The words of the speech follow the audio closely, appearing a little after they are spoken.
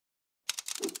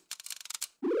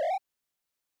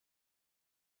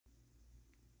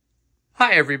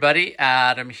Hi everybody,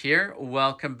 Adam here.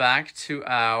 Welcome back to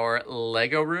our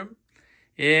Lego room.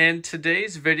 In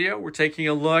today's video, we're taking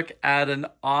a look at an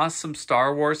awesome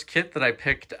Star Wars kit that I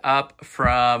picked up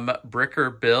from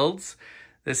Bricker Builds.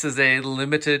 This is a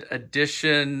limited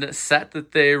edition set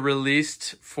that they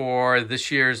released for this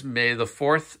year's May the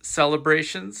 4th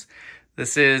celebrations.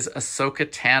 This is Ahsoka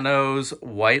Tano's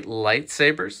white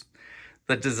lightsabers.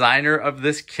 The designer of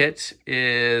this kit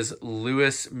is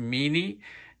Louis Meany,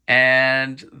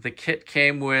 and the kit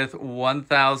came with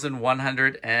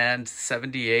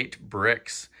 1,178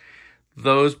 bricks.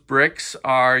 Those bricks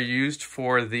are used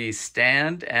for the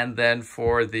stand and then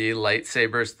for the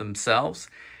lightsabers themselves,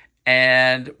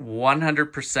 and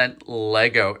 100%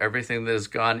 Lego. Everything that has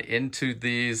gone into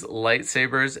these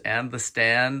lightsabers and the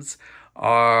stands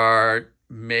are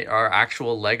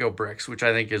actual Lego bricks, which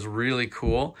I think is really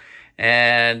cool.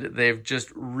 And they've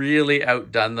just really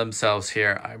outdone themselves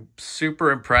here. I'm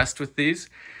super impressed with these.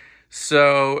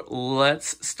 So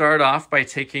let's start off by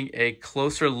taking a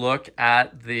closer look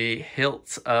at the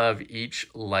hilts of each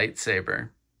lightsaber.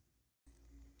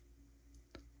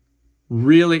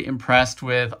 Really impressed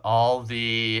with all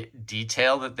the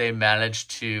detail that they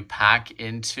managed to pack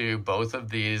into both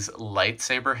of these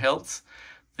lightsaber hilts.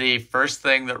 The first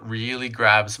thing that really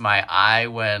grabs my eye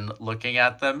when looking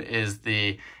at them is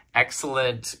the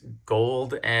excellent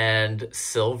gold and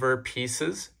silver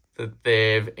pieces that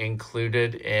they've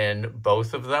included in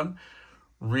both of them.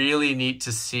 Really neat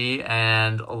to see,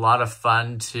 and a lot of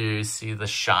fun to see the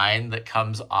shine that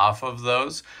comes off of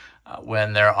those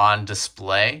when they're on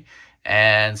display,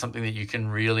 and something that you can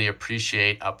really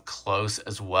appreciate up close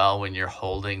as well when you're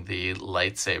holding the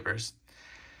lightsabers.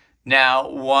 Now,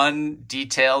 one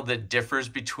detail that differs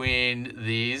between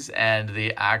these and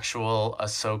the actual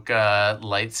Ahsoka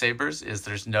lightsabers is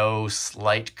there's no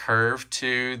slight curve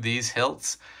to these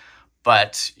hilts.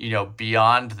 But,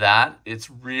 beyond that,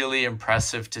 it's really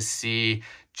impressive to see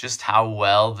just how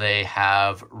well they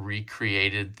have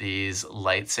recreated these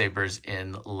lightsabers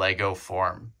in Lego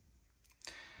form.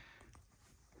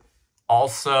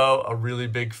 Also, a really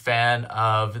big fan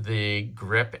of the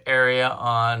grip area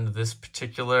on this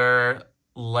particular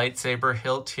lightsaber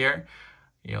hilt here.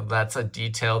 That's a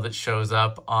detail that shows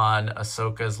up on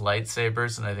Ahsoka's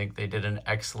lightsabers, and I think they did an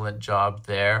excellent job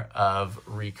there of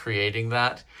recreating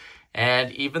that.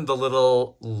 And even the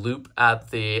little loop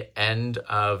at the end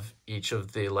of each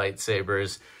of the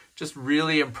lightsabers, just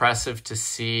really impressive to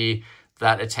see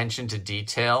that attention to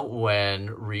detail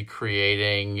when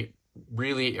recreating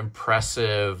really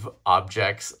impressive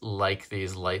objects like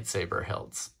these lightsaber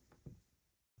hilts.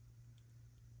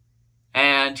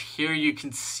 And here you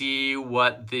can see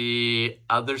what the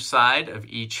other side of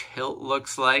each hilt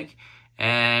looks like,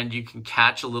 and you can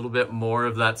catch a little bit more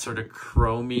of that sort of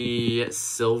chromy,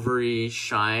 silvery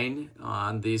shine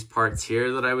on these parts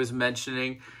here that I was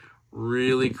mentioning.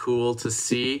 Really cool to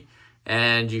see,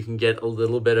 and you can get a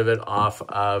little bit of it off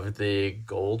of the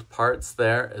gold parts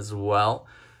there as well.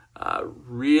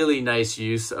 Really nice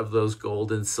use of those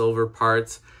gold and silver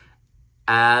parts.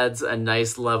 Adds a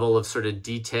nice level of sort of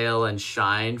detail and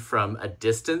shine from a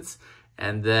distance.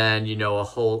 And then, a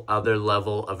whole other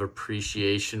level of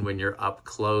appreciation when you're up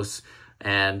close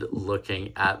and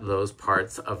looking at those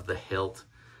parts of the hilt.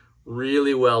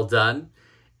 Really well done.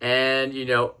 And,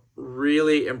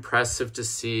 really impressive to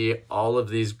see all of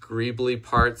these greebly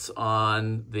parts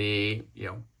on the,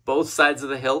 both sides of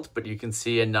the hilt, but you can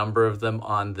see a number of them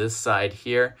on this side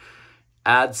here.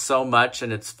 Adds so much,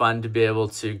 and it's fun to be able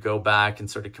to go back and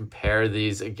sort of compare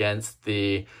these against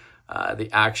the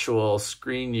actual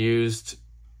screen-used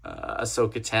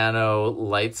Ahsoka Tano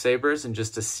lightsabers, and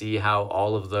just to see how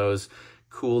all of those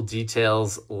cool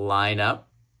details line up.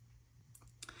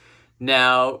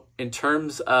 Now, in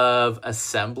terms of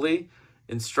assembly,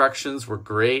 instructions were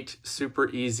great, super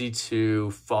easy to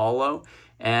follow.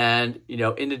 And,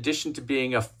 in addition to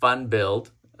being a fun build,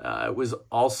 it was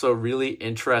also really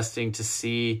interesting to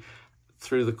see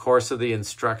through the course of the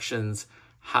instructions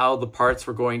how the parts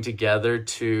were going together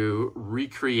to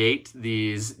recreate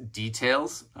these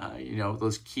details,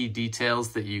 those key details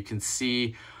that you can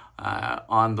see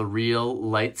on the real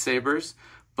lightsabers,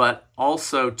 but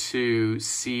also to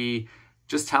see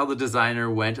just how the designer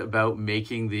went about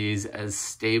making these as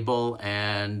stable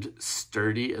and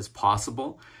sturdy as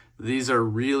possible. These are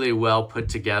really well put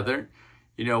together.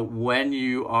 When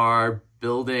you are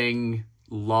building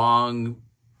long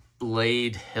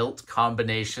blade hilt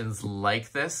combinations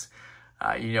like this,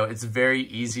 it's very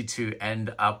easy to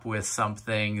end up with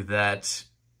something that,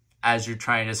 as you're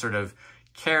trying to sort of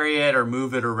carry it or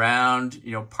move it around,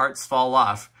 parts fall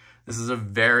off. This is a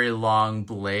very long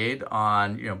blade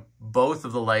on, you know, both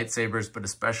of the lightsabers, but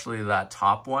especially that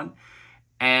top one.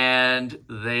 And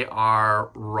they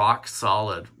are rock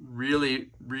solid. Really,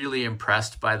 really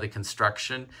impressed by the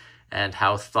construction and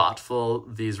how thoughtful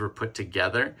these were put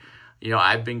together. You know,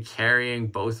 I've been carrying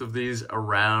both of these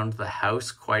around the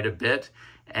house quite a bit,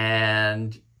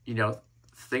 and, you know,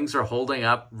 things are holding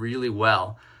up really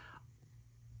well.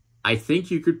 I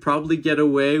think you could probably get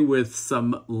away with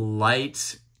some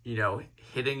light, you know,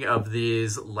 hitting of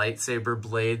these lightsaber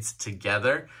blades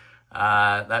together.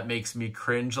 That makes me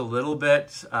cringe a little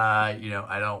bit. You know,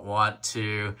 I don't want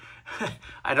to,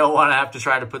 I don't want to have to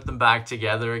try to put them back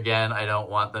together again. I don't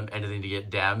want anything to get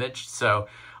damaged. So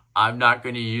I'm not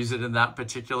going to use it in that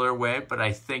particular way, but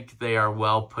I think they are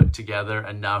well put together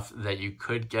enough that you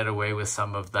could get away with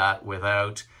some of that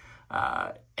without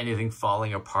anything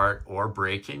falling apart or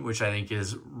breaking, which I think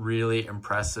is really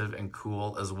impressive and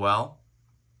cool as well.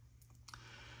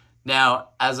 Now,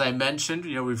 as I mentioned,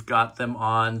 you know, we've got them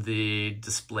on the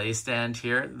display stand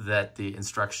here that the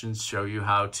instructions show you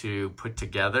how to put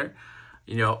together.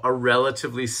 You know, a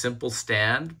relatively simple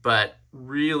stand, but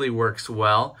really works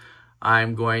well.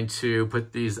 I'm going to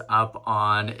put these up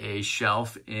on a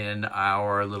shelf in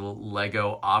our little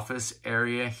Lego office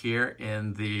area here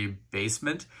in the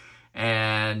basement.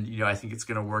 And, you know, I think it's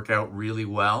going to work out really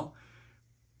well.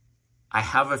 I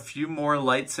have a few more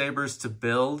lightsabers to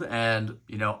build, and,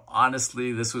 you know,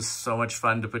 honestly, this was so much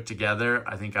fun to put together.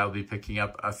 I think I'll be picking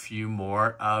up a few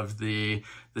more of the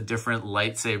different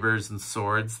lightsabers and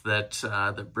swords that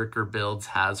that Bricker Builds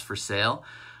has for sale.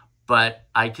 But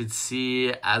I could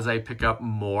see as I pick up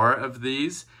more of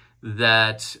these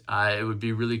that it would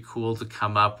be really cool to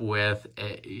come up with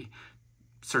a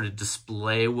sort of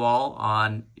display wall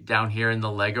down here in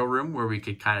the Lego room where we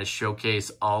could kind of showcase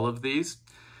all of these.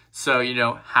 So, you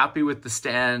know, happy with the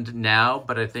stand now,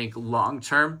 but I think long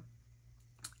term,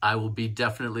 I will be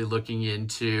definitely looking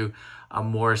into a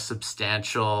more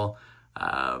substantial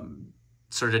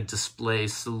sort of display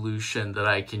solution that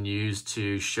I can use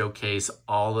to showcase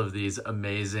all of these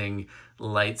amazing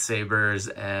lightsabers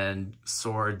and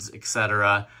swords,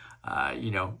 etc.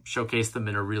 You know, showcase them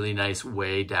in a really nice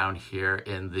way down here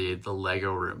in the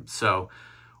Lego room. So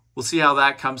we'll see how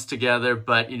that comes together.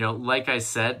 But, you know, like I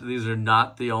said, these are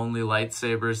not the only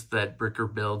lightsabers that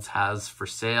Bricker Builds has for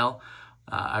sale.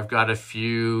 I've got a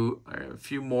few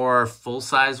more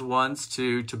full-size ones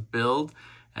to build,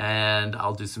 and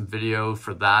I'll do some video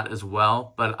for that as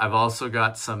well. But I've also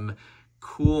got some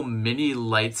cool mini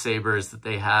lightsabers that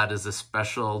they had as a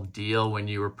special deal when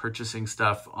you were purchasing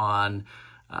stuff on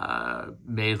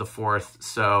May the 4th.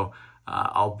 So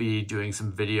I'll be doing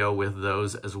some video with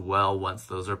those as well once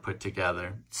those are put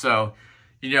together. So,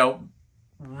 you know,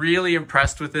 really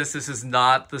impressed with this. This is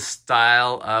not the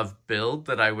style of build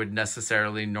that I would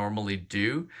necessarily normally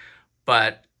do,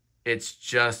 but it's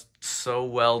just so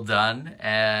well done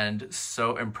and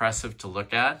so impressive to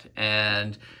look at.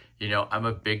 And, you know, I'm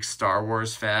a big Star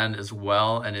Wars fan as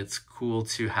well, and it's cool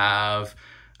to have,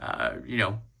 you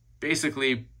know,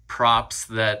 basically props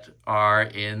that are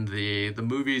in the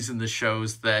movies and the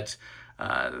shows that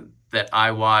that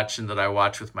I watch and that I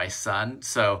watch with my son.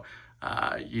 So,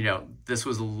 you know, this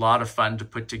was a lot of fun to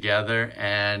put together,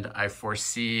 and I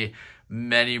foresee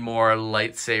many more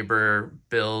lightsaber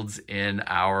builds in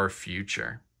our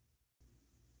future.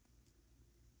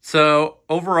 So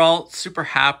overall, super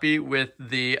happy with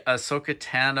the Ahsoka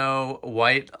Tano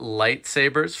white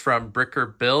lightsabers from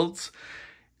Bricker Builds.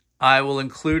 I will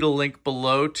include a link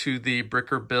below to the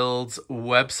Bricker Builds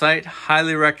website.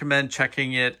 Highly recommend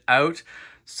checking it out.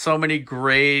 So many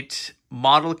great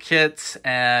model kits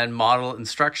and model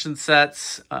instruction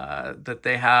sets that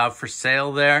they have for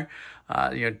sale there.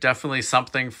 You know, definitely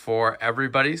something for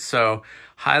everybody. So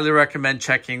highly recommend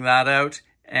checking that out.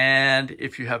 And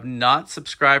if you have not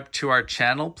subscribed to our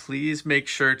channel, please make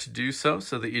sure to do so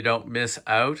that you don't miss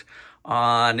out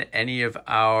on any of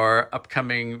our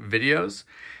upcoming videos.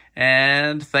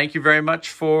 And thank you very much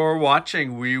for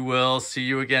watching. We will see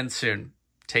you again soon.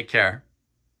 Take care.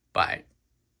 Bye.